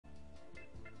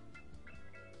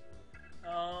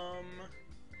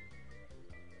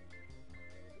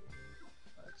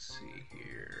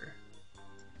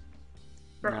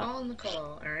For No. all in the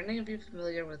call, are any of you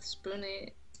familiar with the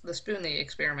Spoonie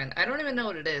experiment? I don't even know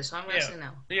what it is, so I'm gonna Yeah. say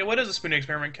no. Yeah, what is a spooning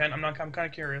experiment, Ken? I'm kind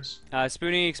of curious.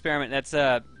 Spoonie experiment. That's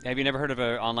have you never heard of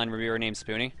an online reviewer named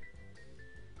Spoonie?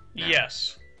 No.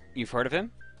 Yes. You've heard of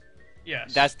him?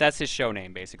 Yes. That's his show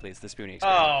name basically. It's the Spoonie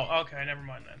experiment. Oh, okay. Never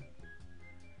mind then.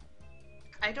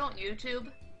 I don't YouTube.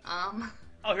 Oh,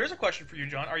 here's a question for you,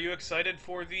 John. Are you excited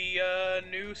for the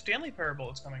new Stanley Parable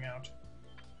that's coming out?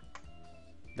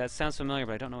 That sounds familiar,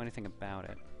 but I don't know anything about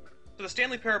it. So the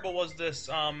Stanley Parable was this,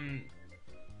 I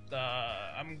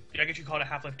guess you call it a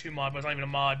Half-Life 2 mod, but it's not even a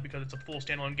mod because it's a full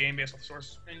standalone game based off the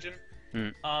Source engine.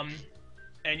 And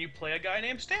you play a guy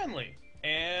named Stanley,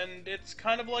 and it's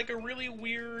kind of like a really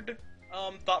weird,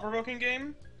 thought-provoking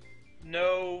game.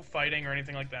 No fighting or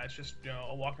anything like that. It's just,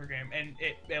 a walker game, and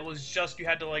it was just you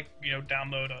had to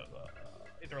download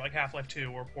either like Half-Life 2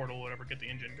 or Portal or whatever, get the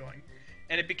engine going.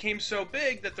 And it became so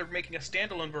big that they're making a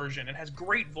standalone version and has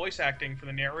great voice acting for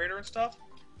the narrator and stuff.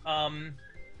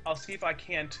 I'll see if I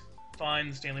can't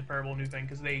find the Stanley Parable new thing,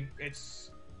 because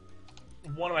it's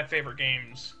one of my favorite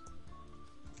games.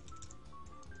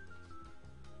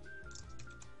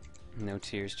 No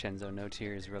tears, Chenzo. No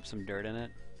tears. Rub some dirt in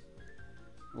it.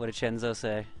 What did Chenzo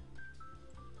say?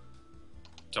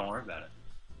 Don't worry about it.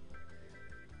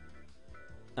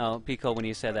 Oh, Pico, when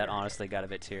you said that, honestly got a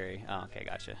bit teary. Oh, okay,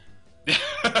 gotcha.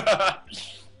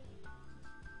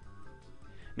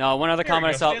 No, one other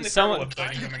comment I saw. Someone.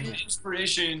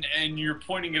 Inspiration, and you're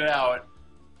pointing it out.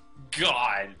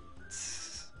 God.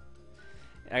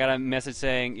 I got a message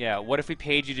saying, yeah, what if we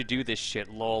paid you to do this shit?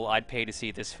 Lol, I'd pay to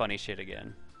see this funny shit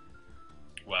again.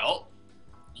 Well,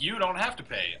 you don't have to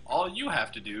pay. All you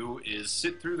have to do is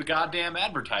sit through the goddamn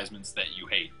advertisements that you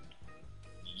hate.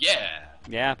 Yeah.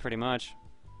 Yeah, pretty much.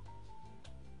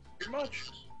 Pretty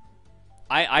much.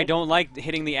 I don't like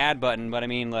hitting the ad button, but I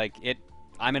mean, like,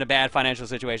 I'm in a bad financial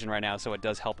situation right now, so it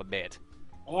does help a bit.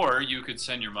 Or you could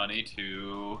send your money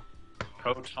to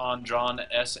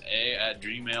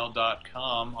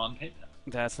protonjohnsa@gmail.com on PayPal.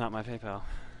 That's not my PayPal.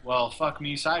 Well, fuck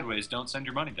me sideways. Don't send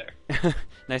your money there.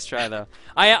 Nice try, though.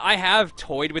 I have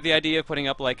toyed with the idea of putting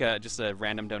up, like, just a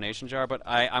random donation jar, but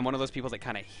I'm one of those people that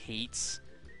kind of hates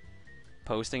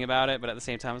posting about it, but at the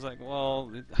same time, it's like, well...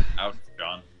 Ouch,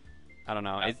 John. I don't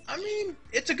know. I mean,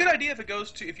 it's a good idea if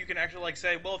you can actually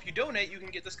say, well, if you donate, you can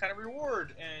get this kind of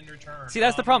reward in return. See,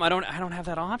 that's the problem. I don't have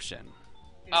that option.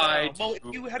 Well,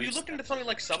 have you looked into something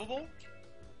like Subbable?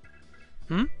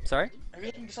 Sorry? Have you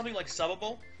looked into something like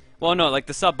Subbable? Well, no, like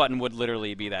the sub button would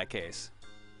literally be that case.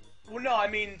 Well, no, I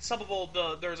mean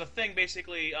Subbable. There's a thing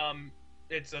basically.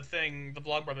 It's a thing the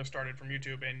Vlogbrothers started from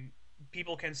YouTube, and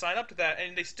people can sign up to that,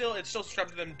 and it's still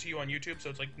subscribed to you on YouTube, so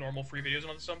it's like normal free videos and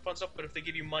all this fun stuff. But if they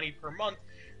give you money per month,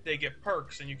 they get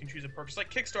perks, and you can choose a perk. It's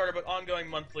like Kickstarter, but ongoing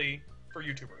monthly for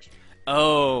YouTubers.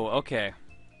 Oh, okay.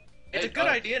 It's a good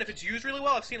idea, and if it's used really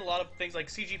well, I've seen a lot of things like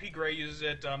CGP Grey uses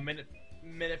it,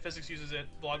 Minute Physics uses it,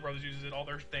 Vlogbrothers uses it, all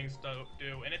their things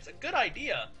do, and it's a good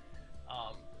idea.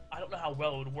 I don't know how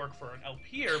well it would work for an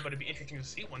LPer, but it'd be interesting to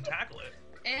see one tackle it.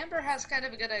 Amber has kind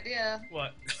of a good idea.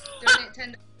 What? Donate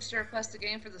 $10 to request a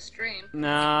game for the stream.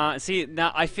 Nah, see,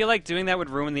 now I feel like doing that would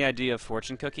ruin the idea of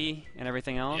fortune cookie and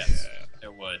everything else. Yes,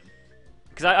 it would.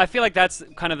 Because I feel like that's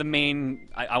kind of the main,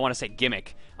 I want to say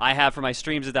gimmick, I have for my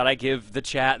streams, is that I give the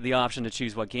chat the option to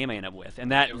choose what game I end up with.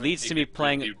 And that leads to me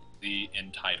playing... The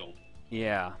entitled.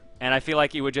 Yeah. And I feel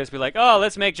like it would just be like, oh,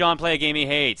 let's make John play a game he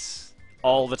hates.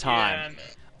 All the time. Yeah,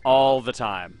 all the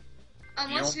time.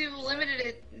 Unless you limited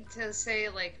it to, say,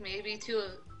 like, maybe to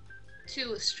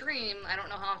a stream. I don't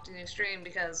know how often you stream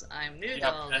because I'm new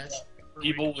to all this.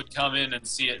 People would come in and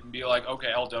see it and be like,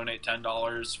 okay, I'll donate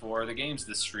 $10 for the games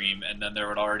this stream, and then there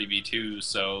would already be 2,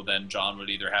 so then John would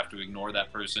either have to ignore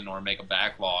that person or make a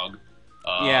backlog.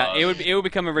 Yeah, it would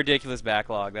become a ridiculous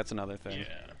backlog. That's another thing.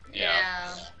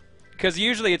 Yeah. Because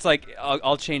usually it's like,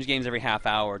 I'll change games every half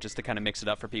hour just to kind of mix it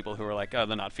up for people who are like, oh,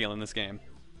 they're not feeling this game.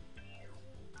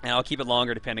 And I'll keep it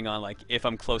longer depending on like if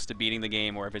I'm close to beating the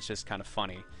game or if it's just kind of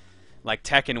funny. Like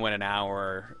Tekken went an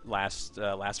hour last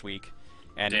week,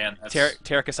 and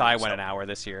Terrakasai went an hour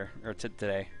this year or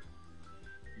today.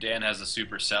 Dan has a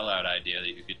super sellout idea that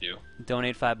you could do.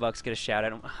 Donate $5, get a shout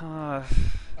out.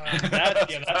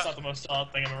 That's not the most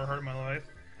solid thing I've ever heard in my life.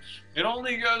 It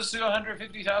only goes to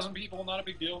 150,000 people, not a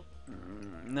big deal.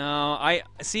 No, I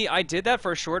did that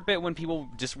for a short bit when people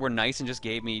just were nice and just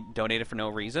donated for no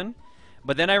reason.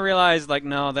 But then I realized, like,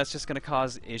 no, that's just going to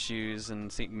cause issues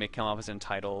and come off as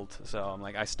entitled. So I'm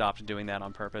like, I stopped doing that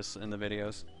on purpose in the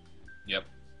videos. Yep.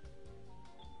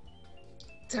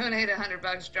 Donate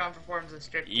 $100, John performs a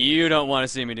strip tease. You don't want to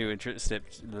see me do a strip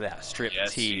Yes,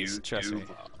 tease, you trust do, me.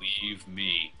 believe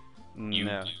me.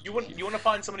 No. You want to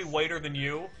find somebody whiter than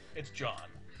you? It's John.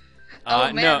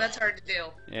 Oh man, no. that's hard to do.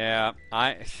 Yeah,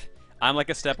 I'm like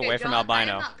a step Okay, away John, from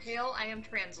albino. I am not pale. I am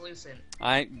translucent.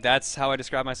 That's how I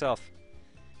describe myself.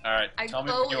 All right, I tell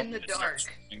me glow when you in the want to start dark.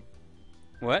 streaming.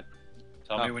 What?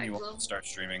 Tell me when I you glow. want to start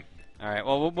streaming. All right.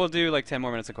 Well, we'll do like 10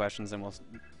 more minutes of questions, and we'll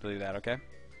do that. Okay.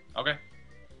 Okay.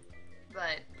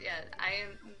 But yeah, I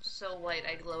am so white.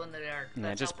 I glow in the dark. Yeah,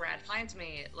 That's just- how Brad finds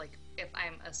me. Like if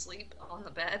I'm asleep on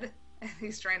the bed, and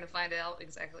he's trying to find out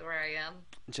exactly where I am.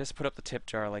 Just put up the tip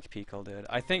jar like Pico did.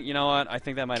 I think you know what? I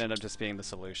think that might end up just being the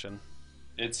solution.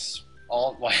 It's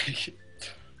all like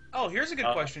Oh, here's a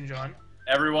good question, John.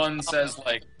 everyone says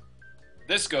like,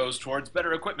 this goes towards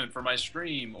better equipment for my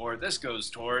stream, or this goes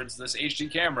towards this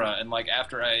HD camera. And like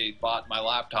after I bought my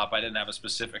laptop, I didn't have a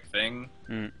specific thing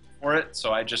for it,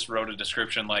 so I just wrote a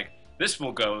description like, this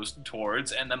will go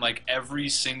towards, and then like every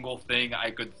single thing I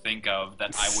could think of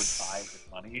that I would buy with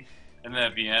money, and then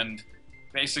at the end,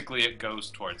 basically it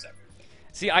goes towards everything.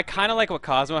 See, I kind of like what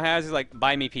Cosmo has. He's like,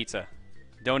 buy me pizza.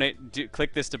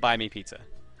 Click this to buy me pizza.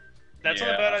 That's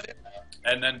not a bad idea.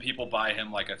 And then people buy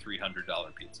him like a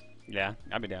 $300 pizza. Yeah,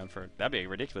 I'd be down for that'd be a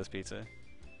ridiculous pizza.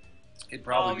 It'd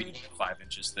probably be 5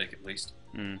 inches thick at least.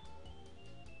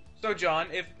 So, John,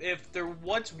 if there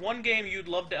what's one game you'd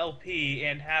love to LP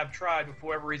and have tried, but for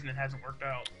whatever reason it hasn't worked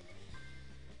out?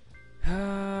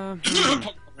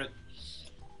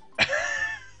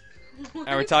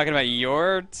 Are we talking about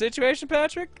your situation,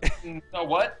 Patrick? No,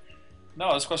 what?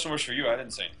 No, this question was for you. I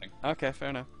didn't say anything. Okay, fair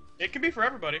enough. It can be for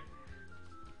everybody.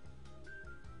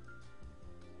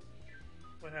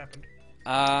 What happened?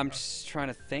 I'm just trying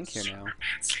to think here now.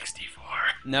 Superman 64.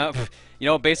 No, you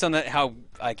know, based on how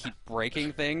I keep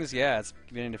breaking things, yeah, it's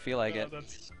beginning to feel like it.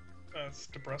 That's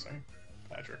depressing,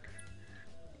 Patrick.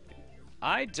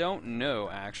 I don't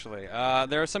know, actually.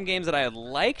 There are some games that I'd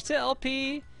like to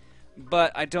LP,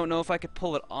 but I don't know if I could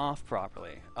pull it off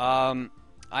properly.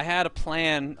 I had a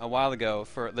plan a while ago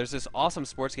for... There's this awesome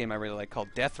sports game I really like called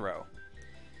Death Row,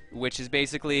 which is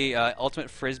basically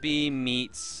Ultimate Frisbee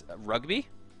meets rugby.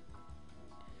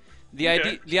 The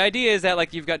idea is that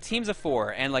like you've got teams of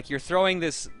 4, and like you're throwing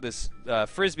this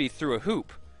frisbee through a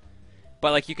hoop,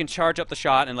 but like you can charge up the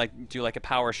shot and like do like a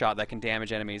power shot that can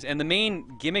damage enemies. And the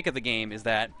main gimmick of the game is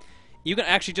that you can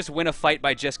actually just win a fight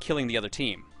by just killing the other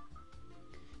team.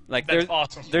 Like That's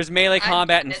awesome. There's melee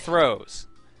combat and throws.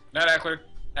 Night, Eckler.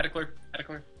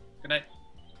 Good night.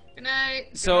 Good night.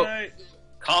 So Good night.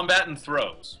 Combat and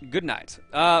throws. good night.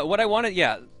 What I wanted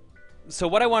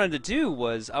to do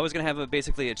was I was gonna have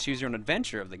basically a choose your own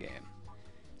adventure of the game.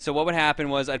 So what would happen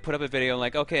was I'd put up a video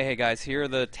like, okay, hey guys, here are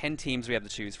the 10 teams we have to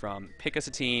choose from. Pick us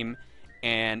a team,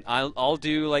 and I'll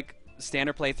do like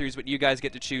standard playthroughs, but you guys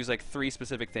get to choose like 3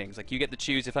 specific things. Like you get to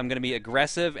choose if I'm gonna be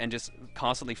aggressive and just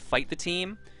constantly fight the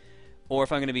team, or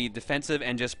if I'm gonna be defensive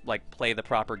and just like play the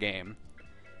proper game.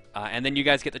 And then you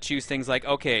guys get to choose things like,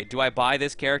 okay, do I buy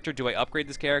this character? Do I upgrade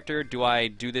this character? Do I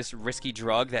do this risky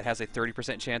drug that has a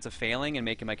 30% chance of failing and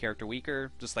making my character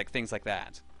weaker? Just like things like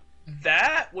that.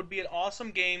 That would be an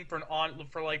awesome game for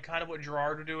like kind of what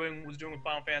Gerard was doing with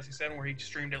Final Fantasy VII, where he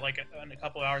streamed it like in a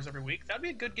couple hours every week. That'd be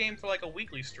a good game for like a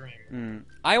weekly stream.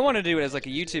 I want to do it as like a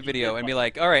YouTube video and be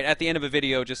like, all right, at the end of a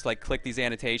video, just like click these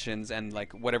annotations and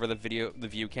like whatever the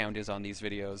view count is on these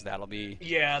videos, that'll be.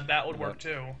 Yeah, that would work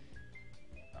too.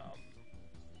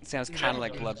 It sounds kind of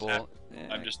like Blood Bowl.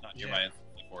 I'm just not near my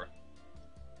N64.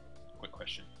 Quick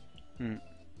question.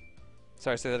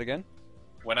 Sorry, say that again?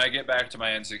 When I get back to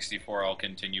my N64, I'll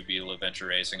continue Beetle Adventure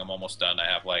Racing. I'm almost done.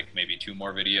 I have like maybe 2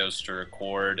 more videos to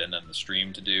record and then the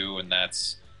stream to do, and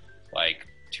that's like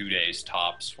 2 days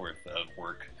tops worth of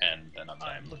work, and then I'm done.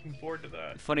 I'm looking forward to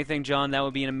that. Funny thing, John, that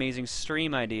would be an amazing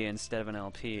stream idea instead of an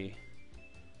LP.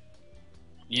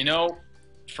 You know,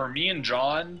 for me and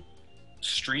John,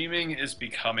 streaming is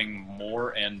becoming more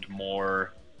and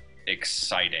more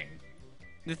exciting.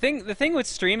 The thing with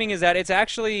streaming is that it's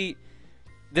actually...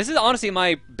 This is honestly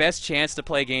my best chance to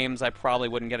play games I probably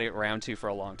wouldn't get around to for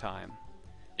a long time.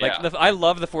 Like, Yeah. I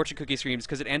love the Fortune Cookie streams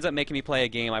because it ends up making me play a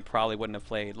game I probably wouldn't have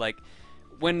played. Like,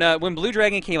 when Blue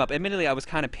Dragon came up, admittedly I was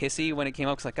kind of pissy when it came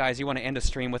up because like, guys, you want to end a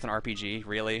stream with an RPG?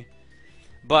 Really?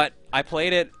 But I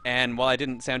played it, and while I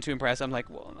didn't sound too impressed, I'm like,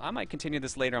 well, I might continue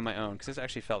this later on my own because this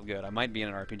actually felt good. I might be in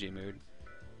an RPG mood.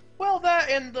 Well, that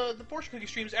and the Fortune Cookie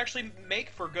streams actually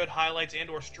make for good highlights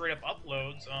and/or straight up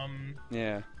uploads.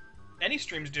 Yeah. Any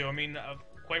streams do. I mean,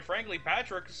 quite frankly,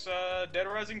 Patrick's Dead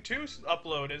Rising 2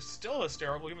 upload is still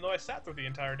hysterical, even though I sat through the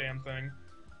entire damn thing.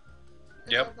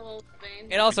 Yep.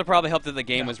 It also probably helped that the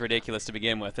game was ridiculous to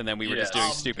begin with, and then we were just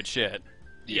doing stupid shit.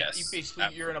 Yes.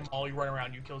 You're in a mall, you run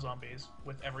around, you kill zombies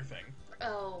with everything.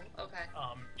 Oh, okay.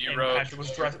 And Patrick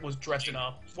was dressed in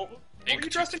a... What were you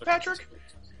dressed in, Patrick?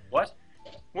 What?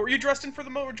 What were you dressed in for the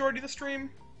majority of the stream?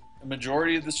 The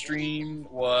majority of the stream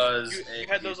was... You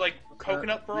had those, like,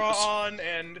 coconut bra on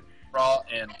and... Bra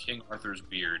and King Arthur's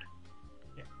beard.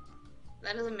 Yeah.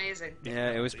 That is amazing.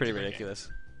 Yeah, it was pretty ridiculous.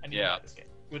 I need to play this game.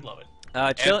 We'd love it.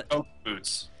 And go-go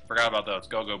boots. Forgot about those.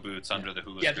 Go-go boots under the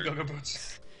hula skirt. skirt. Yeah, the go-go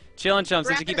boots. Chillin' Chum,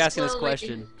 since you keep asking this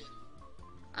question.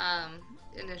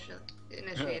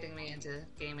 Initiating me into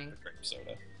gaming.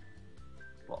 Soda.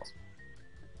 Balls.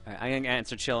 Alright, I'm going to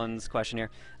answer Chillin's question here.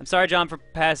 I'm sorry, John, for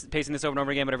pacing this over and over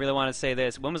again, but I really want to say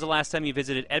this. When was the last time you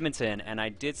visited Edmonton? And I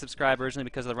did subscribe originally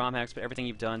because of the ROM hacks, but everything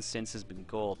you've done since has been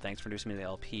gold. Thanks for introducing me to the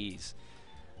LPs.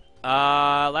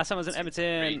 Last time I was in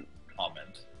Edmonton...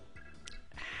 Comment.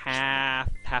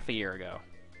 Half a year ago.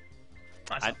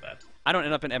 That's not bad. I don't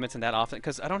end up in Edmonton that often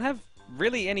because I don't have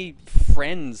really any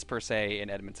friends per se in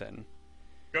Edmonton.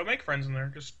 Go make friends in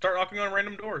there. Just start knocking on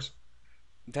random doors.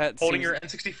 Holding your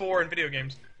N64 and video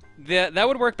games. That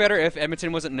would work better if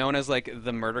Edmonton wasn't known as like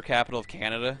the murder capital of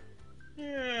Canada.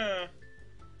 Yeah.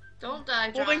 Don't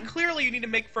die, John. Well, then clearly you need to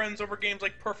make friends over games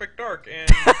like Perfect Dark and...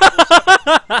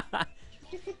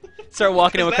 Start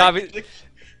walking in with copies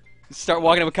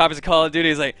of Call of Duty.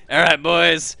 He's like, all right,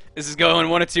 boys, this is going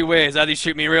one of two ways. Either you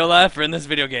shoot me in real life or in this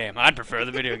video game. I'd prefer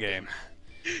the video game.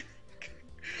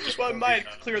 Just want to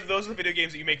clear, those are the video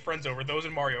games that you make friends over. Those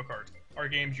in Mario Kart are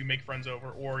games you make friends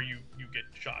over, or you get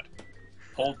shot.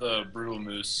 Hold the Brutal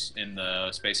Moose in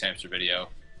the Space Hamster video.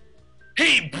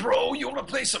 Hey, bro, you want to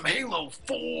play some Halo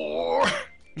 4?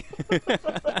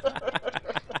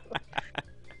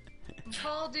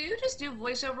 Paul, do you just do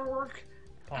voiceover work?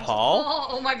 Paul?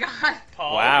 Oh my god.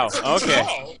 Paul? Wow,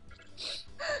 okay.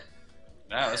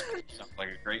 Nah, this sounds like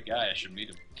a great guy. I should meet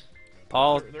him.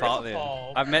 Paul, There is Paul, a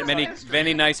Paul. I've met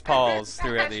many nice Pauls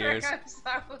throughout the years. I'm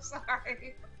so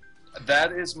sorry.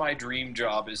 That is my dream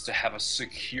job, is to have a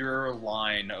secure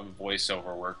line of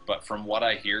voiceover work, but from what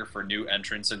I hear for new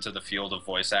entrants into the field of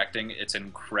voice acting, it's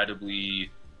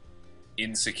incredibly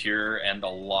insecure and a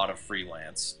lot of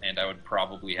freelance, and I would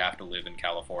probably have to live in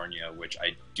California, which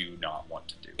I do not want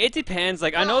to do. It depends.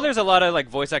 Like, I know there's a lot of like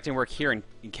voice acting work here in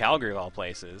Calgary of all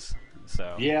places.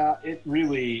 So yeah, it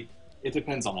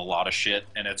depends on a lot of shit,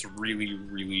 and it's really,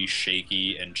 really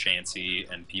shaky and chancy,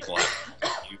 and people have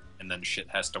to and then shit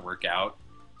has to work out.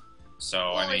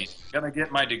 So, I mean, I'm gonna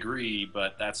get my degree,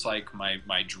 but that's like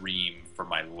my dream for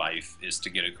my life, is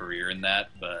to get a career in that,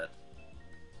 but...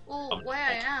 Well, why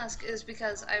I ask is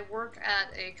because I work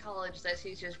at a college that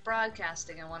teaches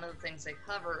broadcasting, and one of the things they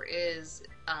cover is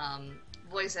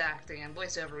voice acting and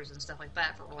voiceovers and stuff like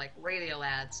that for, like, radio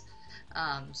ads.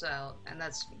 And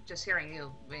that's, just hearing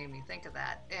you made me think of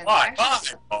that. And Bye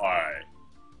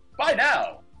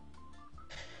now!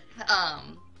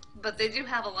 But they do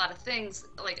have a lot of things,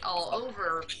 like, all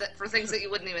over, for things that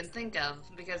you wouldn't even think of,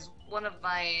 because one of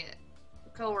my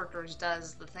coworkers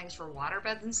does the things for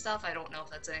waterbeds and stuff. I don't know if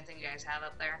that's anything you guys have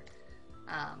up there.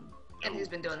 And he's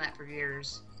been doing that for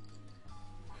years.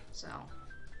 So.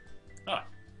 Huh.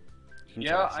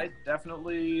 Yeah, I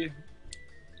definitely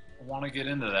want to get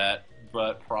into that,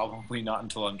 but probably not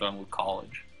until I'm done with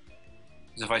college.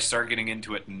 Because if I start getting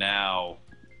into it now,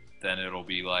 then it'll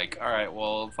be like, alright,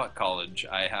 well, fuck college.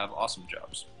 I have awesome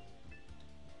jobs.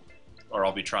 Or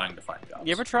I'll be trying to find jobs.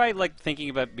 You ever try, like,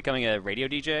 thinking about becoming a radio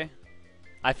DJ?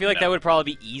 I feel like that would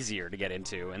probably be easier to get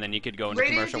into, and then you could go into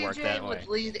commercial work that way. Radio DJ would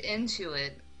lead into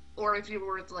it, or if you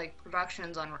were with, like,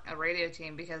 productions on a radio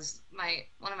team, because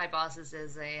one of my bosses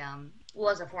is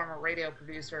was a former radio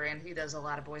producer, and he does a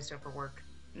lot of voiceover work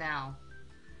now.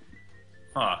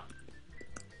 Huh.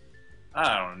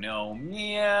 I don't know,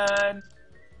 man.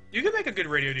 You could make a good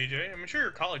radio DJ. I'm sure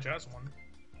your college has one.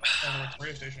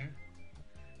 Radio station.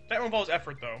 That involves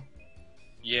effort, though.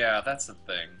 Yeah, that's the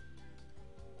thing.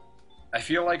 I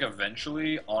feel like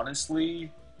eventually,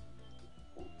 honestly,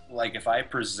 like if I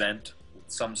present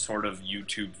some sort of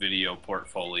YouTube video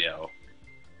portfolio,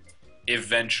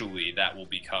 eventually that will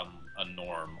become a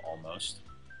norm almost.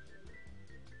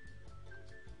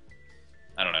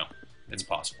 I don't know. It's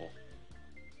possible.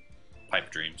 Pipe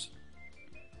dreams.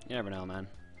 You never know, man.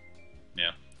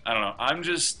 Yeah. I don't know. I'm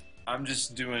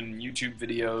just doing YouTube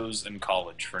videos and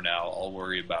college for now. I'll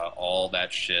worry about all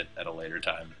that shit at a later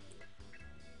time.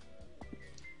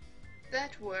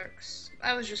 That works.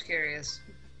 I was just curious.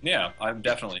 Yeah, I'm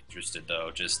definitely interested though.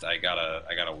 Just I gotta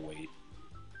wait.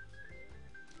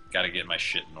 Gotta get my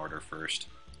shit in order first.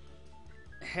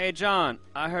 Hey John,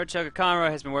 I heard Chugga Conroy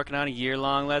has been working on a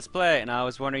year-long Let's Play, and I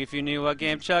was wondering if you knew what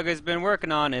game Chugga's been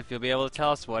working on, if you'll be able to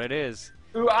tell us what it is.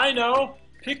 Ooh, I know!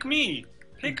 Pick me!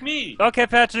 Pick me! Okay,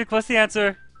 Patrick, what's the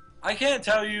answer? I can't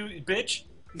tell you, bitch.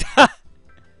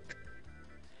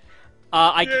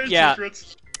 Yeah,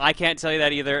 I can't tell you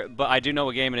that either, but I do know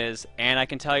what game it is, and I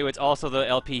can tell you it's also the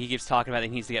LP he keeps talking about that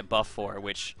he needs to get buff for,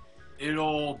 which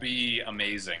It'll be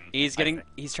amazing. he's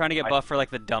trying to get buff for like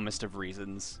the dumbest of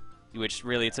reasons, which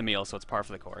really it's a meal, so it's par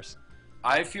for the course.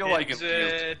 I feel like Is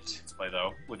it's play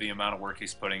though, with the amount of work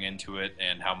he's putting into it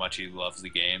and how much he loves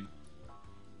the game.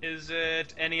 Is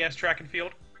it NES Track and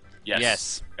Field?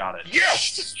 Yes. Got it.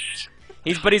 Yes!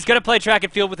 But he's gonna play track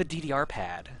and field with a DDR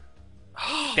pad.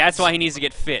 That's why he needs to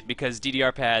get fit, because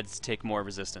DDR pads take more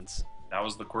resistance. That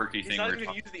was the quirky He's thing. not we even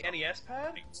were going to use the NES pad?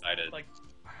 talking excited. Like,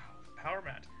 wow, power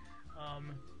mat.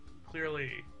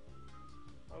 Clearly.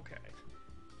 Okay.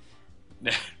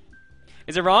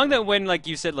 Is it wrong that when like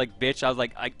you said like bitch, I was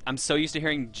like I'm so used to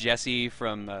hearing Jesse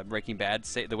from Breaking Bad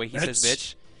say the way he says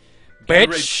bitch.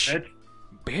 Bitch.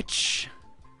 Bitch.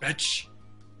 Bitch.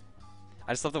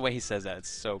 I just love the way he says that. It's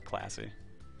so classy.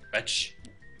 Bitch.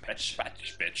 Bitch.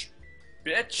 Bitch. Bitch.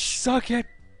 Bitch. Suck it,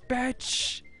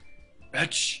 bitch.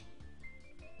 Bitch.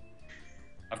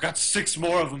 I've got 6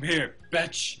 more of them here.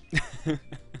 Bitch.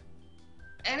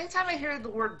 Anytime I hear the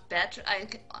word "betch," I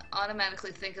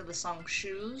automatically think of the song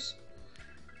 "Shoes."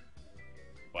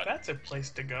 What? That's a place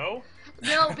to go.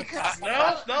 No, because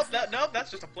No,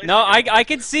 that's just a place No, to go. I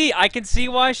can see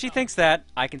why she thinks that.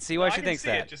 I can see why she thinks I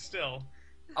can see that. it, just still.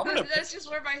 that's just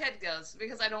where my head goes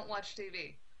because I don't watch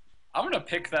TV. I'm gonna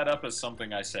pick that up as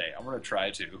something I say. I'm gonna try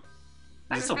to.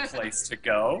 That's a place to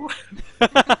go.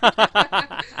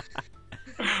 I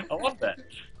love that.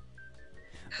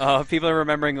 People are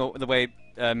remembering the way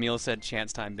Emil said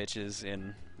 "chance time, bitches"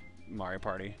 in Mario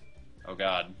Party. Oh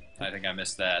God, I think I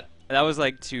missed that. That was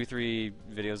like 2-3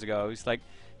 videos ago. He's like,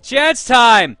 "Chance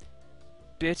time,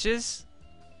 bitches."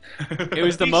 It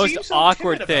was the He most seems so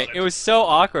awkward timid thing. about It it. was so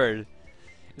awkward.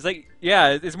 It's like,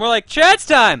 yeah, it's more like "chance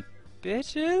time,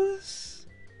 bitches."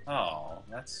 Oh,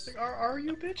 that's. Are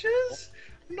you bitches?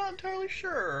 I'm not entirely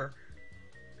sure.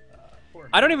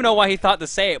 I don't even know why he thought to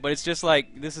say it, but it's just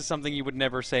like this is something you would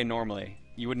never say normally.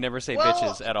 You would never say Well,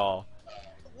 bitches at all.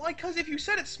 Like, because if you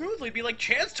said it smoothly, it'd be like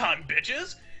chance time,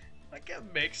 bitches. Like, it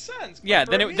makes sense. But Yeah,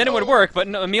 for then it would Emil- work. But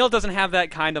no, Emil doesn't have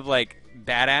that kind of like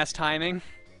badass timing.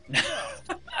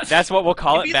 That's what we'll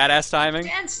call it, If he's- badass timing.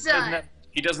 Dance time.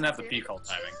 He doesn't have the P-call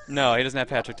timing. No, he doesn't have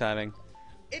Patrick timing.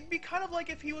 It'd be kind of like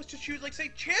if he was to choose, like, say,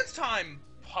 chance time,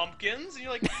 pumpkins, and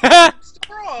you're like,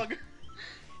 frog.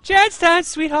 Chance time,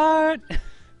 sweetheart.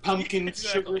 Pumpkin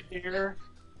Exactly. sugar hair.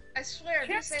 I swear, if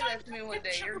you say that to me one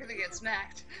day, you're gonna get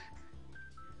smacked.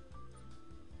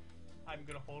 I'm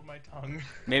gonna hold my tongue.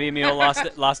 Maybe Emil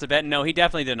lost a bet. No, he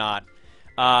definitely did not.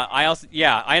 I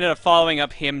ended up following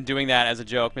up him doing that as a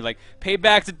joke. Be like,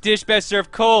 payback's a dish best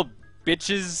served cold,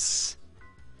 bitches.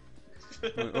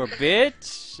 or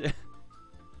bitch.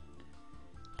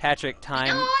 Patrick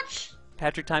time. Watch.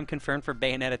 Patrick time confirmed for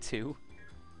Bayonetta 2.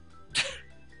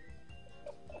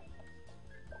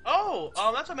 Oh,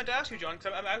 that's what I meant to ask you, John,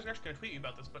 because I was actually going to tweet you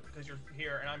about this, but because you're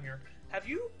here and I'm here. Have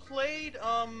you played,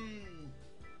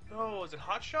 is it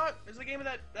Hot Shot? Is the game of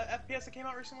that FPS that came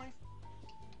out recently?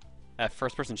 A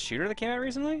first-person shooter that came out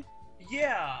recently?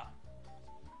 Yeah.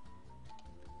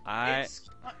 I.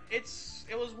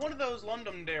 It was one of those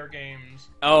London Dare games.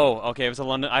 Oh, okay. It was a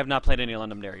London. I've not played any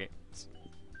London Dare games.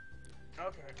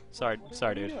 Okay. Sorry, What are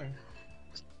you dude. doing?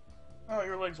 Oh,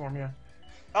 your leg's warm, yeah.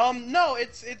 No,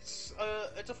 it's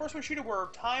a first-person shooter where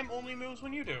time only moves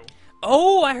when you do.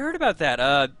 Oh, I heard about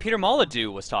that. Peter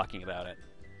Molyneux was talking about it.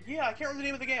 Yeah, I can't remember the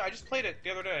name of the game. I just played it the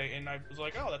other day, and I was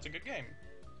like, oh, that's a good game.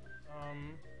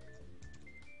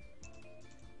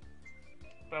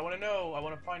 But I want to know. I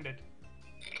want to find it.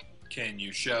 Can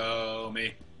you show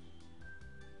me?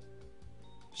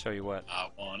 Show you what? I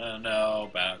wanna know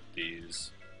about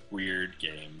these weird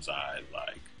games I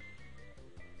like.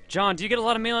 John, do you get a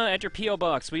lot of mail at your P.O.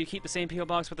 box? Will you keep the same P.O.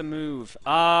 box with a move?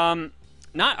 I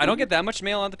don't get that much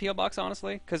mail on the P.O. box,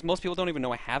 honestly, because most people don't even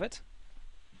know I have it.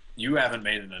 You haven't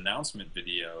made an announcement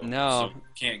video, No. so you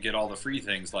can't get all the free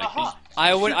things like Aha. these.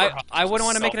 I wouldn't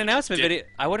want to make an Selfish announcement dick. video.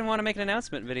 I wouldn't want to make an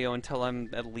announcement video until I'm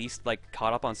at least like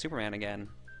caught up on Superman again.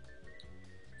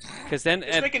 Because then,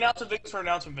 Just make announcement videos for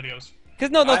announcement videos.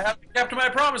 because no, I haven't kept my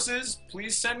promises.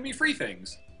 Please send me free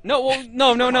things. no, well,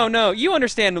 no. You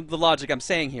understand the logic I'm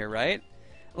saying here, right?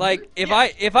 Like if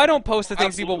I don't post the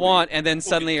things people Absolutely. want, and then We'll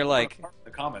suddenly get you're like, the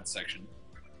comments section.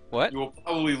 what? You will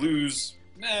probably lose,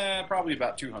 probably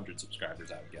about 200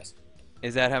 subscribers, I would guess.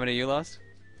 Is that how many you lost?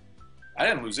 I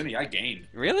didn't lose any. I gained.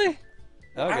 Really?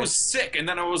 Okay. I was sick, and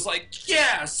then I was like,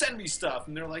 yeah, send me stuff.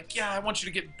 And they're like, yeah, I want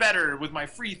you to get better with my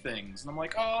free things. And I'm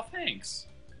like, oh, thanks.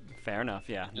 Fair enough.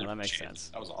 Yeah, no, that makes Shit, sense.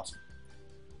 That was awesome.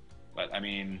 But, I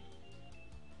mean,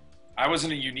 I was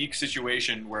in a unique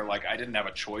situation where like I didn't have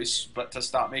a choice but to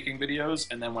stop making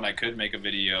videos, and then when I could make a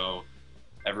video,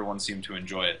 everyone seemed to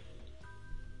enjoy it.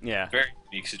 Yeah. Very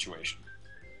unique situation.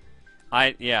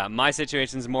 My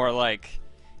situation's more like,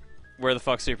 where the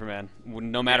fuck's Superman?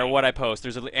 No matter what I post,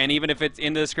 and even if it's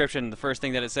in the description, the first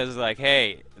thing that it says is like,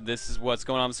 hey, this is what's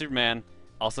going on with Superman.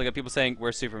 Also got people saying,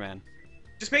 where's Superman?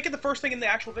 Just make it the first thing in the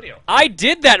actual video. I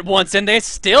did that once, and it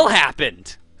still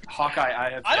happened. Hawkeye,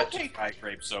 I have don't yet to take- try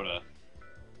grape soda.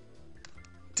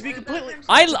 To be completely...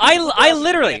 I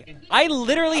literally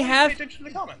Pay have attention to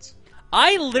the comments.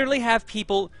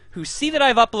 people who see that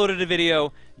I've uploaded a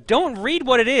video, don't read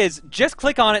what it is, just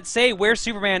click on it, say where's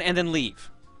Superman, and then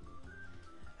leave.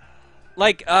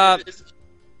 Like,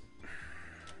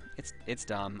 it's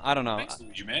dumb. I don't know. Thanks,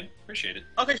 Luigi, man. Appreciate it.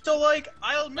 Okay, so, like,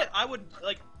 I'll admit, I would,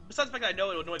 like, besides the fact that I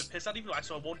know it would annoy the piss out of you,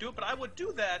 so I won't do it, but I would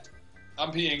do that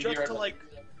I'm being just to, like,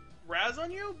 razz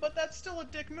on you, but that's still a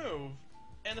dick move.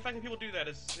 And the fact that people do that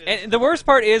is... And the worst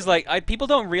part is, like, people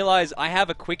don't realize I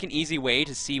have a quick and easy way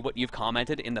to see what you've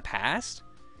commented in the past.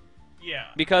 Yeah.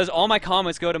 Because all my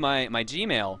comments go to my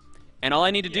Gmail, and all I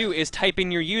need to do is type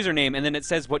in your username, and then it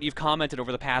says what you've commented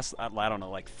over the past, I don't know,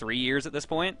 like 3 years at this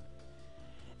point.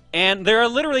 And there are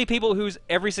literally people whose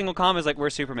every single comment is like,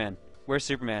 where's Superman? Where's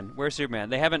Superman? Where's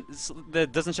Superman? They haven't,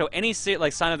 that doesn't show any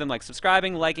like sign of them like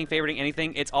subscribing, liking, favoriting,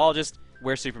 anything. It's all just,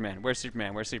 where's Superman? Where's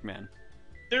Superman? Where's Superman?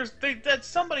 That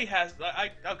somebody has...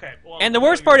 okay, well... And the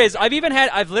worst part is,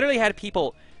 I've literally had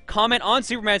people comment on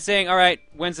Superman saying, alright,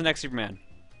 when's the next Superman?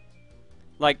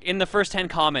 Like, in the first 10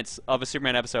 comments of a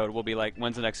Superman episode, will be like,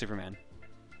 when's the next Superman?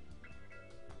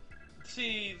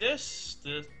 See,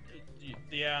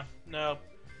 yeah, no.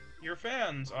 Your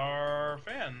fans are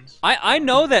fans. I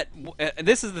know that,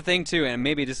 this is the thing too, and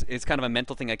maybe it's kind of a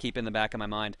mental thing I keep in the back of my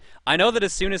mind. I know that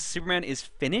as soon as Superman is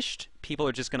finished, people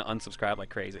are just going to unsubscribe like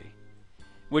crazy.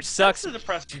 Which sucks. That's the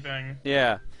depressing thing.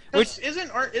 Yeah. Which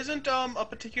isn't a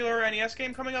particular NES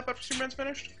game coming up after Superman's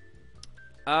finished?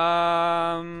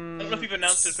 I don't know if you've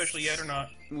announced it officially yet or not.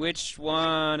 Which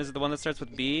one? Is it the one that starts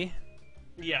with B?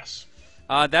 Yes.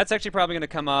 That's actually probably going to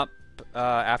come up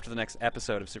after the next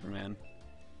episode of Superman.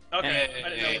 Okay, I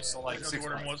didn't know, so like I didn't know 6 the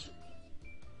order months. was.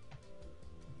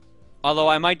 Although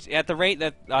I might, at the rate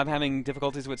that I'm having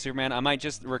difficulties with Superman, I might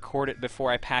just record it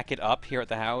before I pack it up here at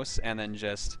the house, and then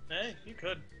just Hey, you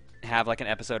could. have like an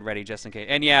episode ready just in case.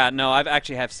 And yeah, no, I've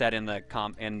actually have said in the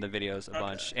videos a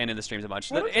bunch and in the streams a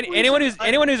bunch. Anyone who's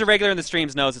a regular in the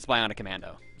streams knows it's Bionic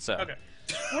Commando. So. Okay.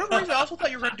 One of the reasons I also thought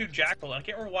you were going to do Jackal. I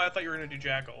can't remember why I thought you were going to do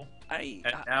Jackal. And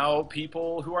now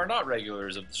people who are not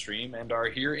regulars of the stream and are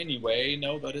here anyway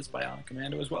know that it's Bionic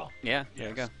Commando as well. Yeah, there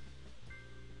you go.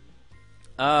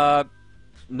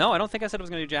 No, I don't think I said I was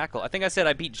going to do Jackal. I think I said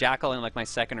I beat Jackal in like my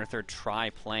second or third try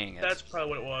playing it. That's probably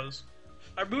what it was.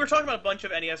 We were talking about a bunch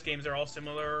of NES games. They're all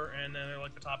similar, and then they're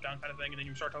like the top-down kind of thing. And then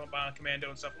you start talking about Bionic Commando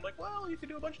and stuff. I'm like, well, you could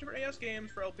do a bunch of different NES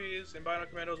games for LPs, and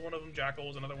Bionic Commando is one of them. Jackal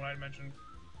is another one I mentioned.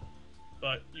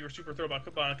 But you were super thrilled about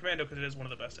Bionic Commando because it is one of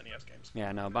the best NES games.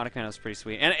 Yeah, no, Bionic Commando is pretty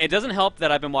sweet, and it doesn't help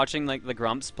that I've been watching like the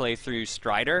Grumps play through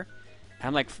Strider.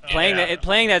 I'm like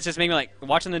playing that's just made me like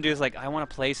watching them do this. Like I want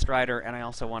to play Strider, and I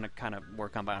also want to kind of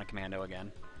work on Bionic Commando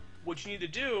again. What you need to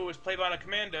do is play Bionic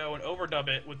Commando and overdub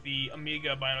it with the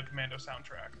Amiga Bionic Commando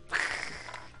soundtrack.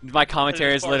 My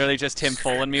commentary is literally just Tim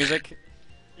Follin music.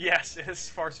 Yes, it is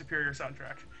far superior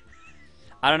soundtrack.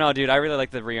 I don't know, dude. I really like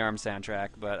the Rearmed soundtrack,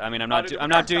 but I mean, I'm not doing.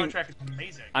 Soundtrack is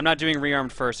amazing. I'm not doing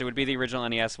Rearmed first. It would be the original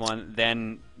NES one.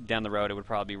 Then down the road, it would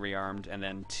probably be Rearmed, and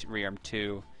then Rearmed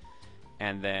 2,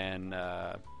 and then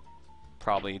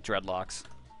probably Dreadlocks.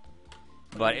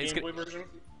 But it's Game Boy version?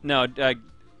 No,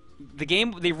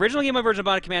 the original Game Boy version of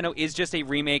Bionic Commando is just a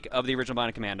remake of the original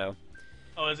Bionic Commando.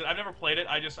 Oh, is it? I've never played it.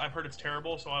 I've heard it's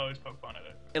terrible, so I always poke fun at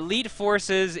it. Elite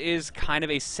Forces is kind of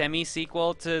a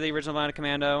semi-sequel to the original Bionic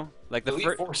Commando. Like the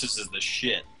Elite Forces is the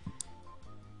shit.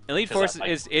 Elite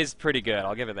Forces is pretty good.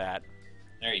 I'll give it that.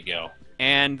 There you go.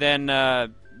 And then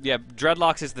yeah,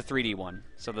 Dreadlocks is the 3D one,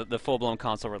 so the full-blown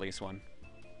console release one.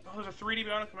 Oh, there's a 3D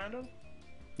Bionic Commando?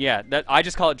 Yeah, I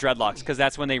just call it Dreadlocks because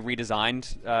that's when they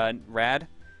redesigned Rad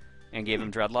and gave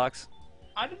him Dreadlocks.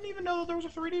 I didn't even know there was a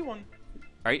 3D one.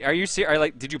 Are you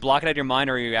like? Did you block it out of your mind,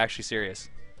 or are you actually serious?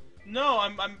 No,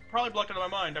 I'm probably blocked it out of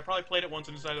my mind. I probably played it once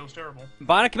and decided it was terrible.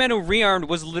 Bionic Commando Rearmed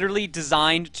was literally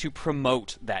designed to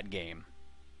promote that game.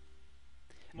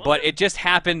 What? But it just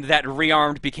happened that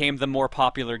Rearmed became the more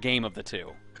popular game of the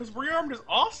two. Because Rearmed is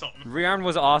awesome. Rearmed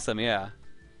was awesome, yeah.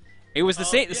 It was the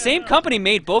same company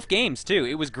made both games too.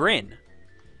 It was Grin.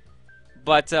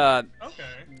 But okay.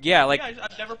 yeah, like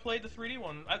I've never played the 3D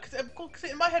one. Cause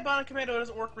in my head, Bionic Commando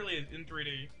doesn't work really in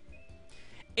 3D.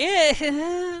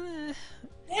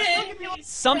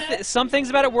 Some things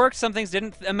about it worked, some things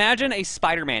didn't. Imagine a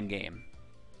Spider-Man game.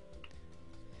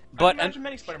 But imagine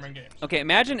many Spider-Man games. Okay,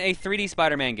 imagine a 3D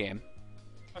Spider-Man game.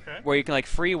 Okay. Where you can like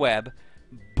free web,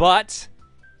 but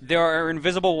there are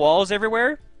invisible walls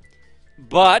everywhere.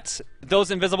 But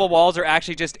those invisible walls are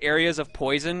actually just areas of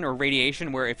poison or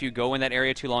radiation where if you go in that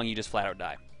area too long, you just flat out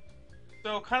die.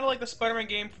 So kind of like the Spider-Man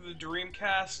game for the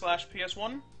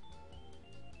Dreamcast/PS1?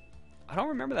 I don't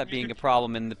remember that being a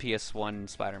problem in the PS1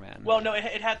 Spider-Man. Well, no,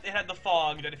 it had the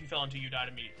fog that if you fell into, you died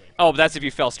immediately. Oh, but that's if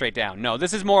you fell straight down. No,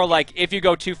 this is more like if you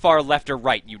go too far left or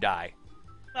right, you die.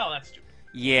 Oh, that's stupid.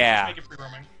 Yeah. Just make it free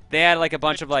roaming. They had like a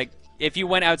bunch of like if you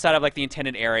went outside of like the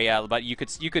intended area, but you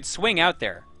could swing out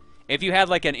there. If you had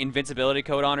like an invincibility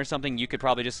coat on or something, you could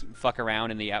probably just fuck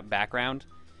around in the background.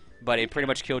 But it pretty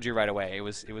much killed you right away. It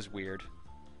was weird.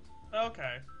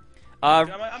 Okay.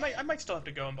 I might still have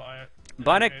to go and buy it.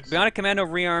 Bionic Commando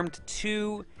Rearmed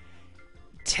 2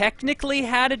 technically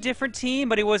had a different team,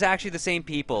 but it was actually the same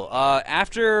people.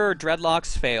 After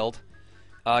Dreadlocks failed,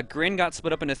 Grin got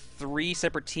split up into 3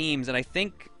 separate teams, and I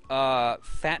think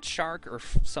Fat Shark or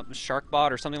something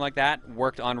Sharkbot or something like that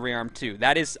worked on Rearmed 2.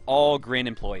 That is all Grin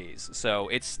employees, so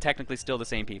it's technically still the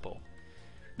same people.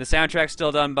 The soundtrack's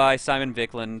still done by Simon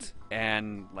Viklund,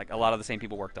 and like a lot of the same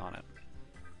people worked on it.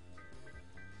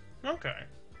 Okay.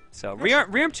 So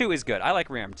Rearmed 2 is good. I like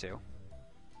Rearmed 2.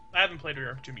 I haven't played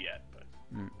Rearmed 2 yet, but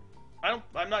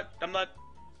I'm not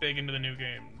big into the new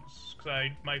games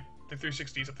because the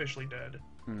 360 is officially dead.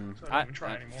 So I don't even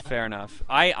try anymore. Fair enough.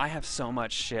 I have so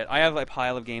much shit. I have a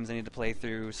pile of games I need to play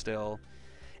through still.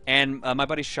 And my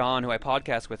buddy Sean, who I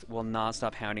podcast with, will not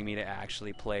stop hounding me to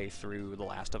actually play through The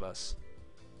Last of Us.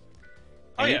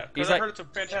 Oh yeah, because I heard it's a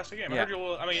fantastic game. Yeah.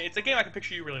 I mean, it's a game I can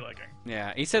picture you really liking.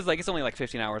 Yeah, he says like it's only like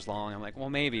 15 hours long. I'm like,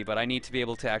 well, maybe, but I need to be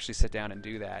able to actually sit down and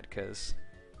do that because.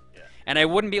 Yeah. And I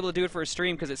wouldn't be able to do it for a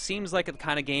stream because it seems like the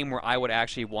kind of game where I would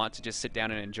actually want to just sit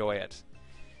down and enjoy it.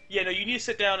 Yeah, no, you need to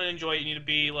sit down and enjoy it. You need to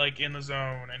be like in the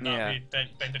zone and not be paying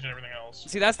attention to everything else.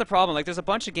 See, that's the problem. Like, there's a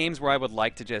bunch of games where I would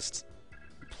like to just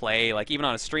play, like even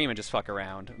on a stream and just fuck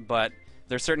around. But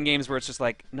there's certain games where it's just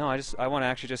like, no, I want to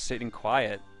actually just sit in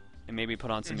quiet. And maybe put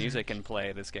on some music and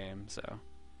play this game. So.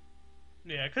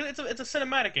 Yeah, because it's a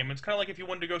cinematic game. It's kind of like if you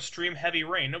wanted to go stream Heavy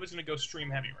Rain. Nobody's gonna go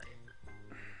stream Heavy Rain.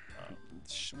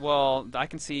 Well, I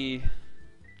can see.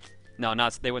 No,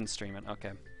 they wouldn't stream it.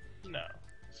 Okay. No.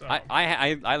 So.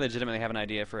 I legitimately have an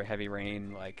idea for a Heavy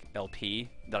Rain like LP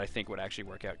that I think would actually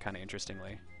work out kind of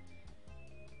interestingly.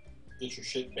 Get your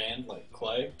shit banned like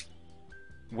Clay.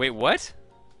 Wait, what?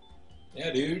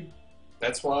 Yeah, dude.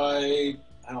 That's why.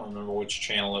 I don't remember which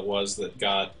channel it was that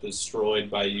got destroyed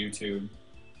by YouTube,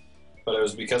 but it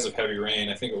was because of Heavy Rain.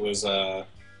 I think it was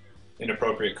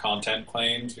inappropriate content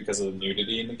claims because of the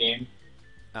nudity in the game.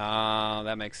 Oh,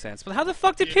 that makes sense. But how the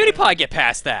fuck did PewDiePie get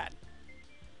past that?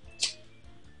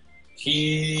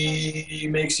 He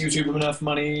makes YouTube enough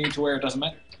money to where it doesn't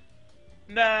matter.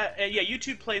 Nah, yeah,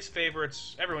 YouTube plays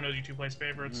favorites. Everyone knows YouTube plays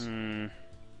favorites.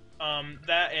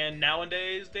 That and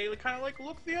nowadays they kind of like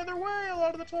look the other way a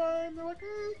lot of the time. They're like,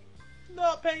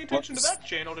 not paying attention to that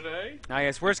channel today. I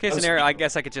guess worst case scenario, I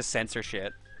guess I could just censor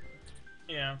shit.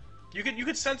 Yeah, you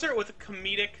could censor it with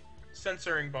comedic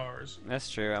censoring bars. That's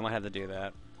true. I might have to do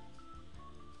that.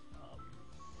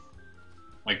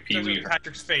 Like Pee-wee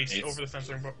Patrick's face over the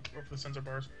censor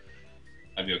bars.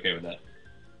 I'd be okay with that.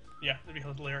 Yeah, that'd be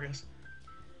hilarious.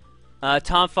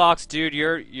 Tom Fox, dude,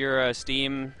 you're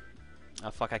Steam. Oh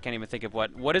fuck, I can't even think of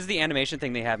what is the animation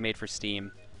thing they have made for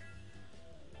Steam?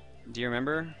 Do you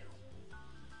remember?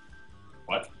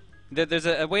 What? There's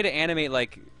a way to animate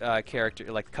like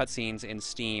character like cutscenes in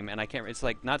Steam, and I can't. It's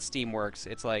like not Steamworks.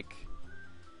 It's like.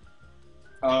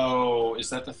 Oh, is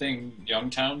that the thing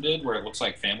Youngtown did, where it looks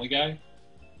like Family Guy?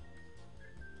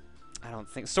 I don't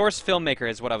think Source Filmmaker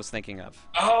is what I was thinking of.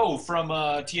 Oh, from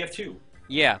TF2.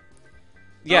 Yeah.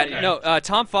 Yeah, okay. No,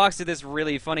 Tom Fox did this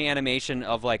really funny animation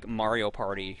of, like, Mario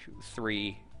Party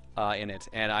 3 in it,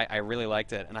 and I really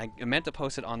liked it. And I meant to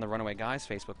post it on the Runaway Guys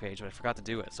Facebook page, but I forgot to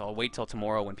do it, so I'll wait till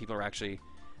tomorrow when people are actually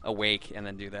awake and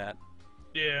then do that.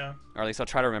 Yeah. Or at least I'll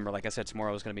try to remember, like I said,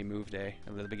 tomorrow is going to be Move Day,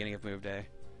 the beginning of Move Day.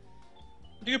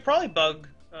 You could probably bug,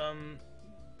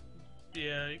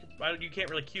 yeah, you can't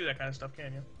really queue that kind of stuff,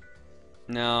 can you?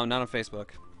 No, not on Facebook.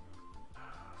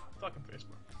 Fucking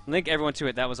Facebook. Link everyone to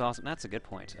it. That was awesome. That's a good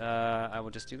point. I will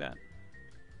just do that.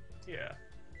 Yeah.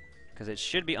 Because it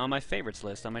should be on my favorites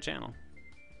list on my channel.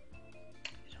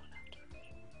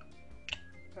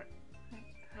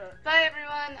 Bye,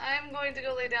 everyone. I'm going to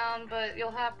go lay down, but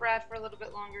you'll have Brad for a little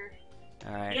bit longer.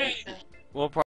 All right. Yay. We'll